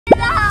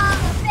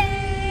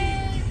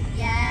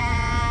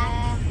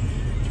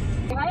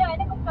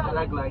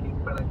paragliding.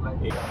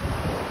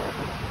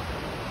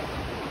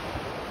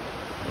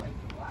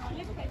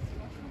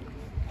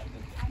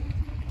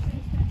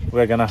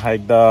 We're gonna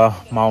hike the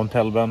Mount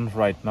Elban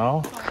right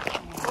now.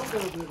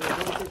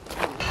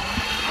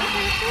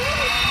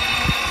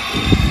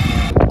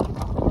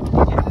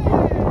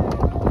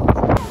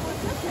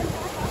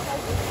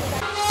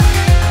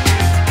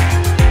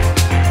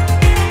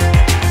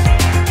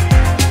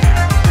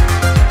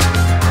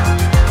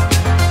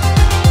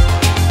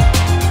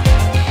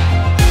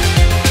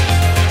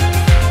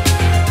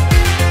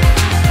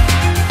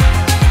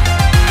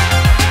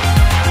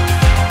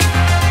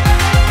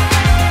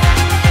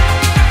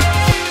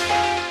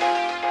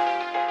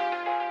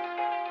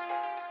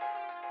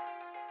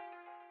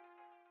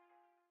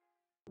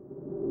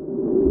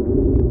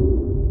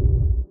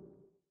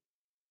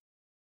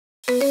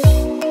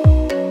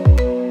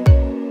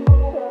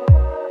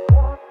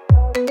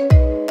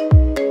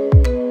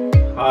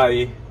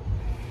 Hi.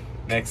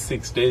 Next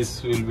 6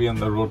 days we'll be on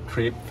the road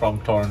trip from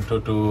Toronto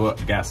to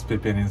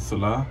Gaspe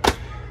Peninsula,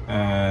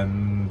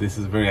 and this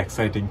is a very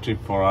exciting trip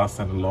for us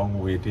and long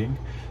waiting.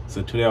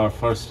 So today our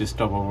first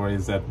stopover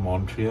is at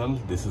Montreal.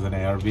 This is an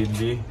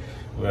Airbnb.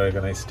 We're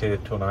gonna stay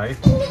tonight.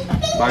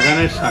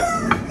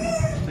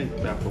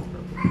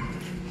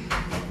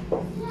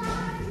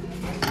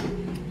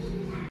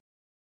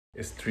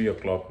 It's 3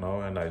 o'clock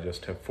now and I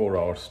just have 4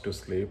 hours to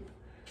sleep.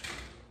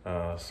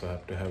 So I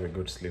have to have a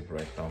good sleep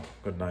right now.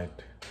 Good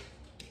night.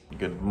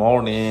 Good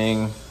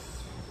morning.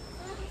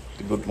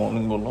 Good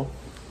morning, bolo.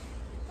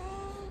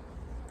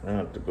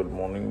 Good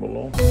morning,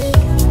 bolo.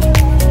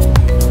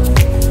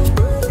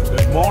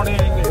 Good morning.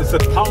 It's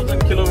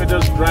 1,000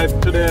 kilometers drive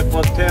today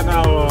for 10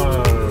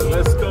 hours.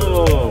 Let's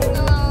go.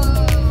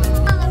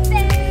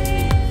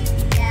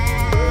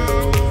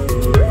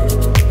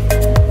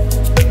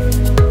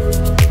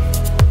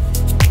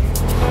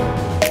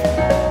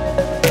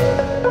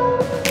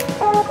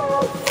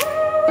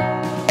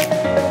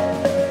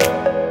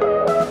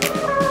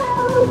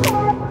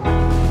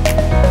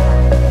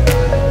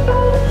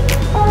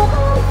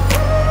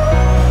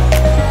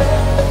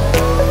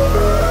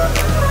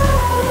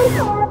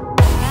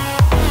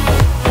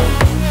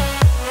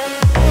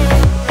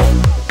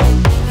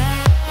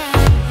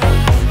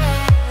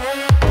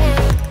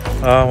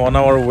 On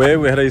our way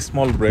we had a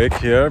small break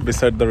here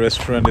beside the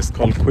restaurant. It's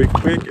called Quick.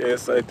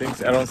 It's I think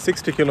around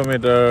 60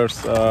 kilometers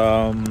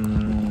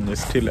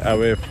still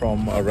away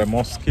from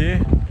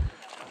Rimouski,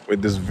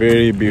 with this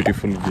very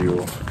beautiful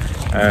view,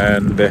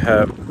 and they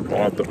have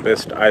one of the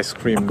best ice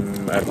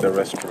cream at the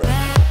restaurant.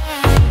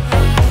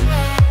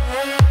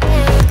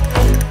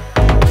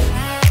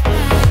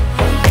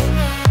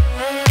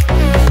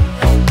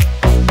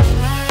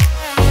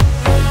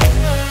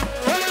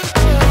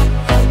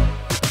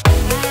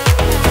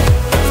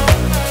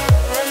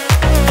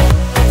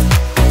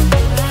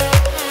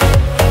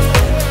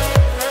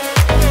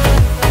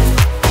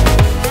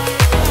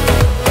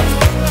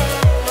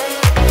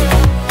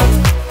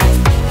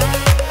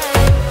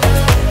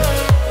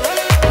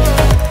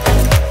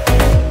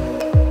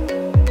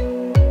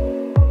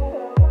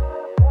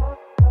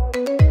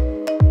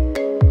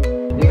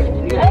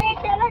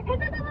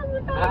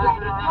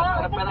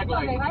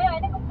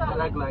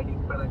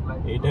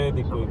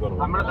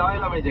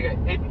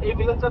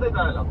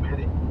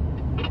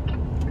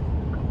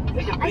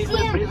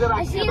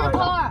 I see the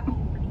car.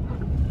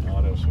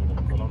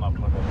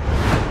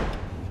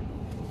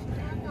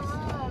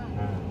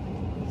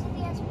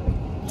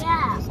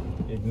 Yeah.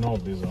 Ignore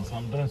this one.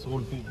 Sometimes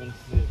old people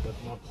say that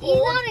not.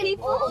 He's not an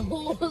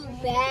old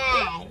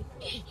man.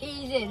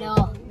 He's an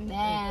old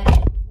man.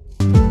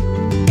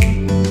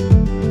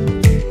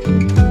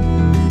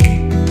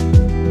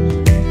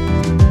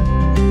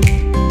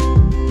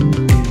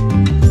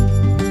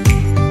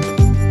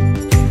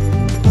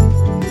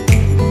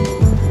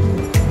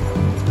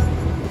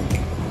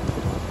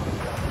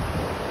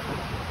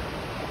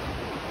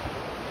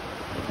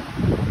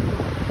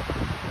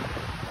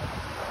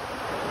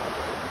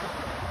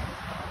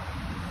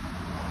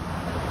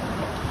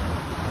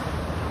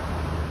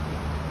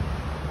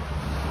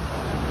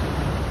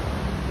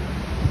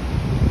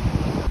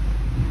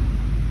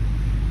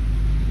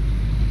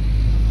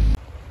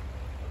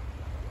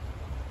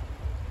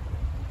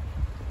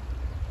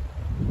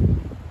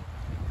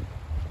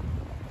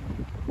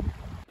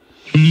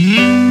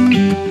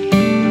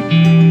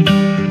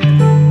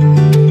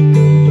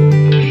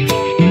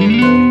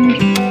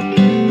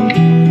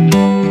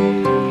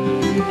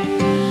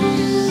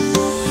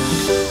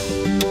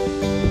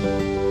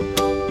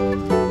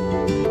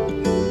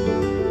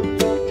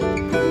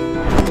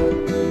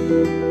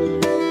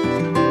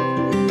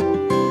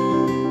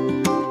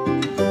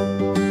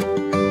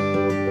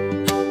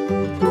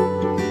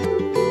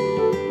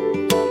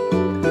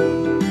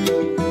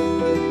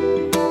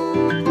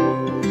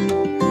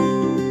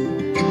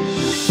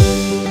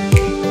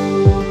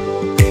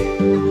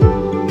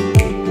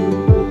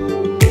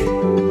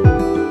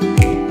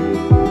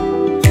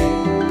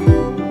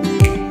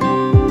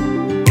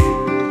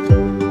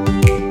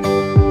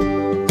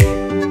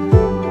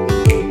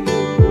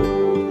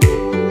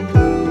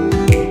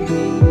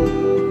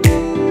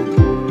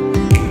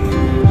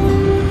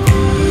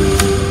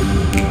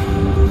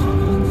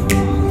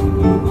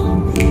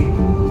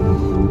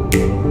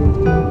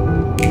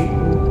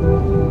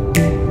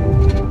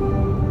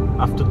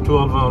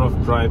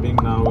 of driving.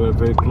 Now we're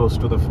very close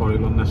to the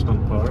Forillon National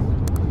Park.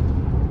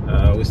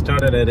 We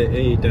started at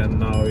 8 and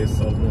now it's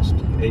almost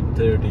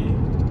 8:30.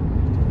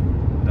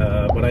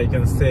 But I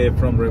can say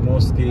from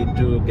Rimouski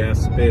to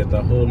Gaspe,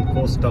 the whole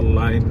coastal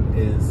line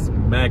is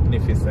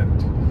magnificent.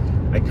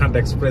 I can't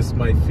express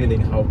my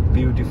feeling how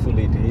beautiful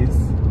it is.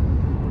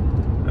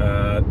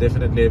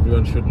 Definitely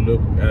everyone should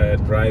look at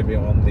driving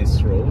on this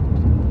road.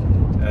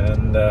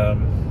 And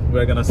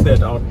we're gonna set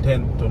our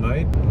tent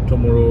tonight.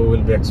 Tomorrow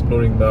we'll be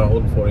exploring the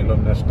whole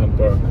Forillon National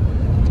Park.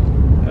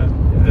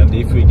 And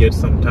if we get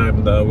some time,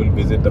 we'll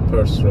visit the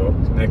Perce Rock.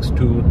 Next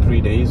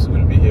 2-3 days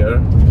we'll be here.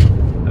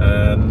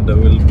 And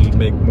we'll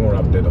make more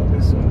update on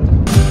this one.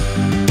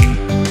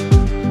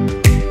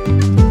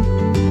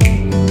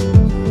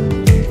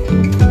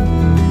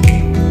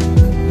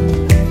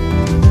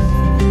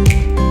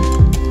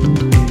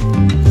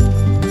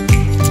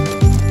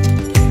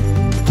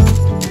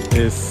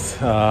 It's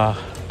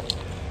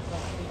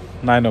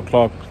 9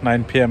 o'clock,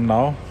 9 p.m.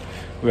 now.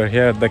 We're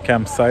here at the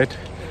campsite,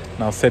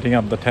 now setting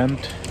up the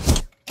tent.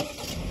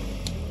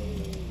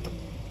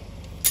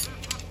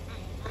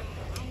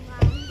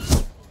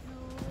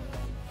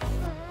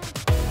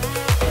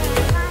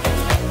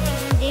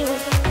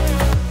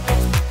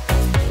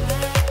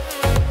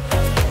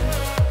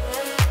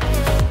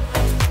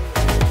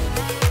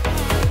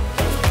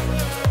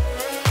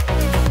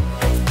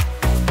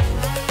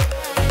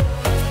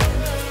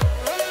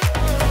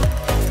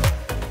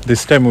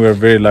 This time we are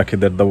very lucky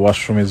that the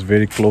washroom is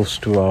very close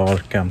to our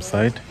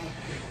campsite,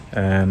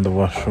 and the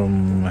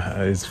washroom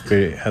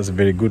has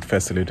very good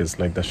facilities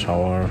like the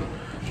shower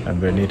and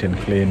very neat and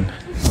clean.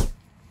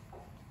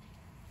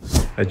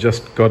 I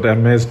just got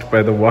amazed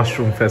by the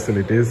washroom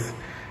facilities,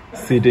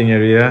 seating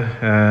area,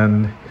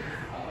 and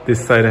this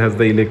side has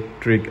the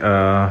electric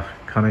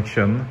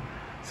connection,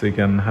 so you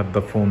can have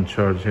the phone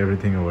charge,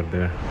 everything over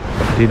there.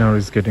 Dinner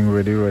is getting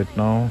ready right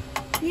now.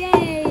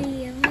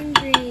 Yay, I'm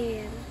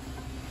hungry.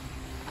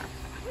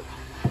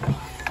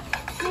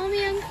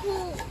 Mommy, I'm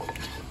cool.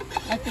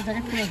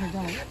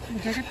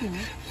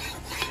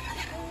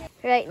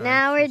 Right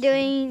now we're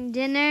doing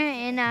dinner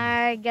in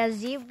our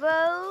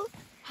gazebo.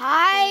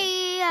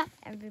 Hi.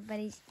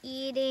 Everybody's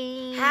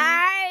eating.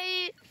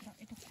 Hi.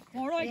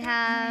 We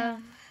have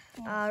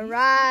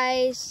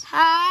rice.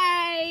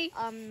 Hi.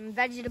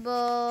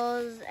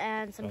 Vegetables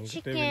and some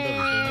chicken.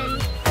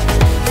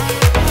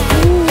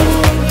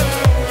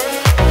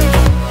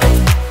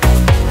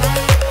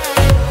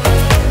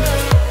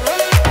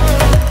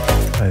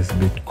 It's a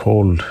bit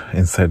cold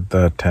inside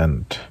the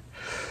tent.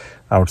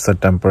 Outside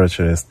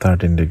temperature is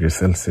 13 degrees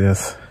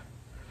Celsius.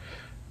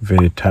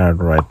 Very tired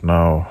right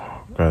now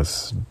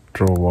because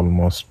drove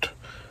almost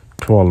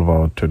 12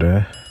 hours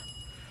today,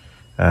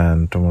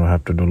 and tomorrow I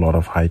have to do a lot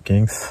of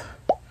hikings.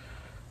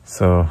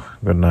 So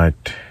good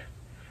night.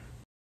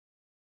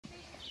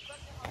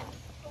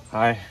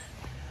 Hi,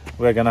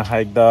 we're gonna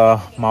hike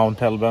the Mount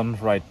Elban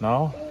right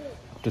now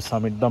to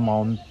summit the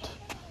mount.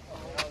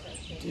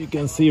 You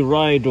can see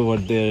right over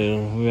there.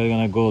 We're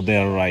gonna go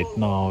there right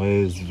now.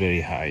 It's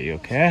very high,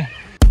 okay?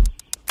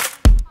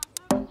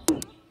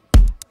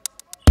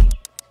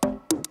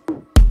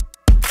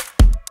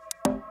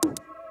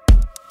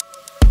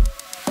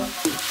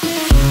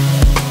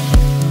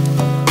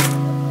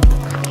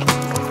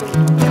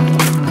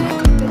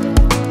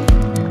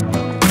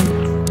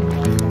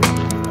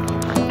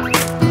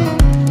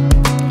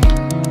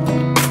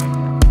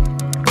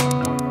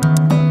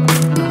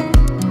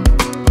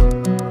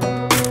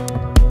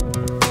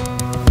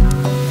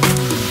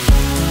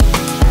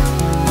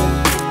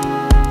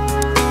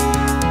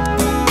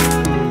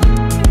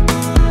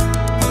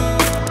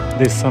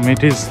 This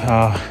summit is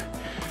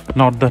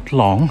not that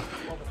long,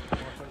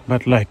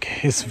 but like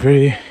it's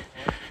very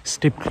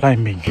steep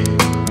climbing.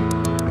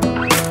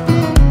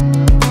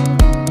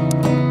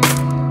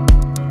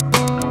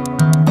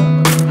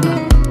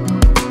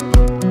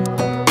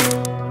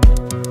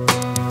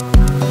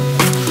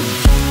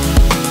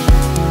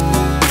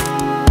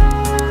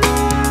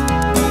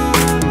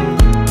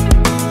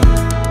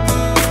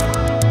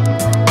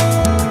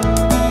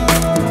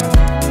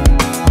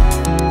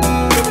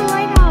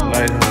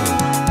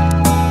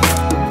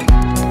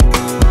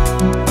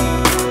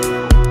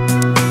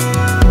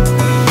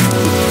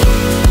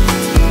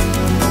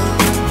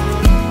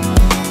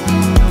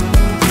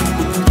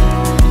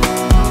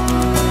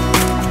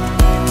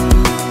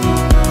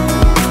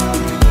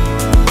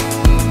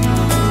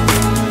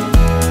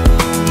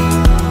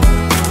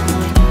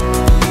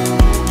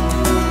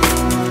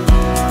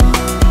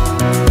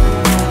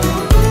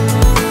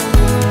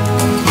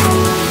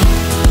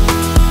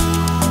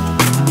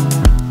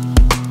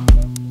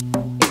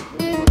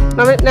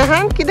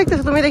 Nahan, কি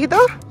দেখতেছো তুমি দেখি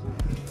তো?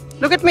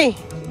 Look at me.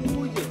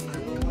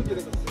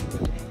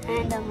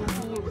 And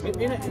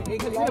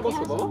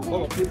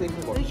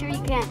make sure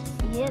you can't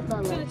see it,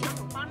 but like.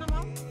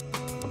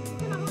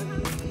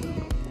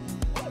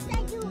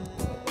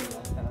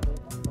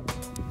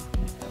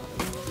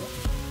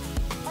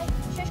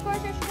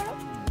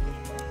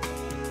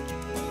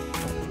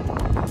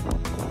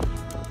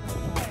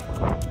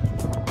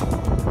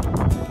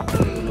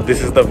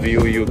 This is the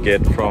view you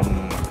get from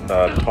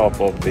the top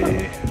of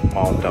the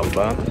Mount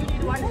Alban.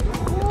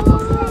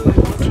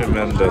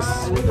 Tremendous,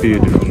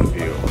 beautiful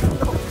view.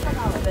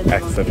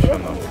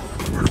 Exceptional.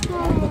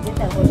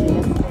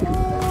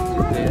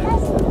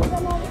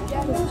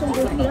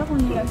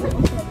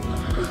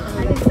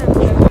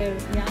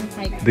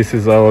 This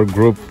is our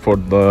group for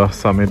the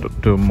summit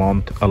to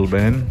Mount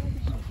Alban.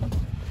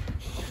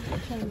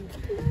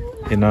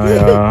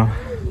 Inaya,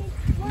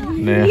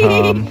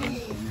 Nehan,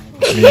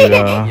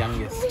 Mira,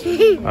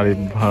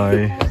 Arif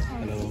Bhai,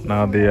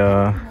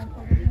 Nadia,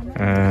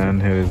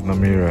 and here is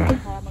Namira.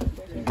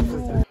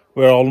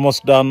 We're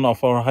almost done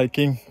of our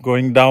hiking.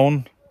 Going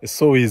down is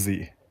so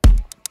easy.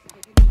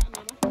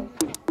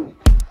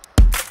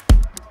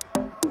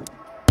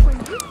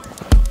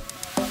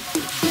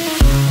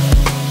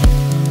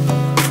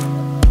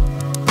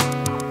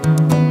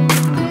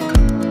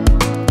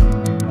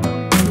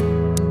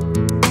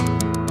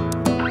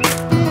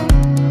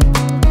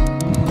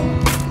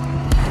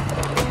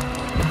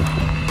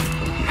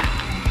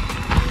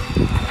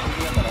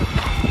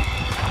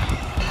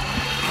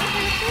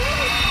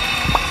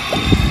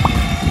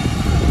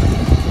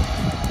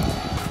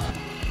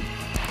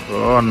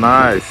 Oh,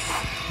 nice.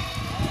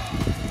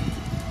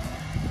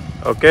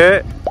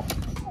 Okay.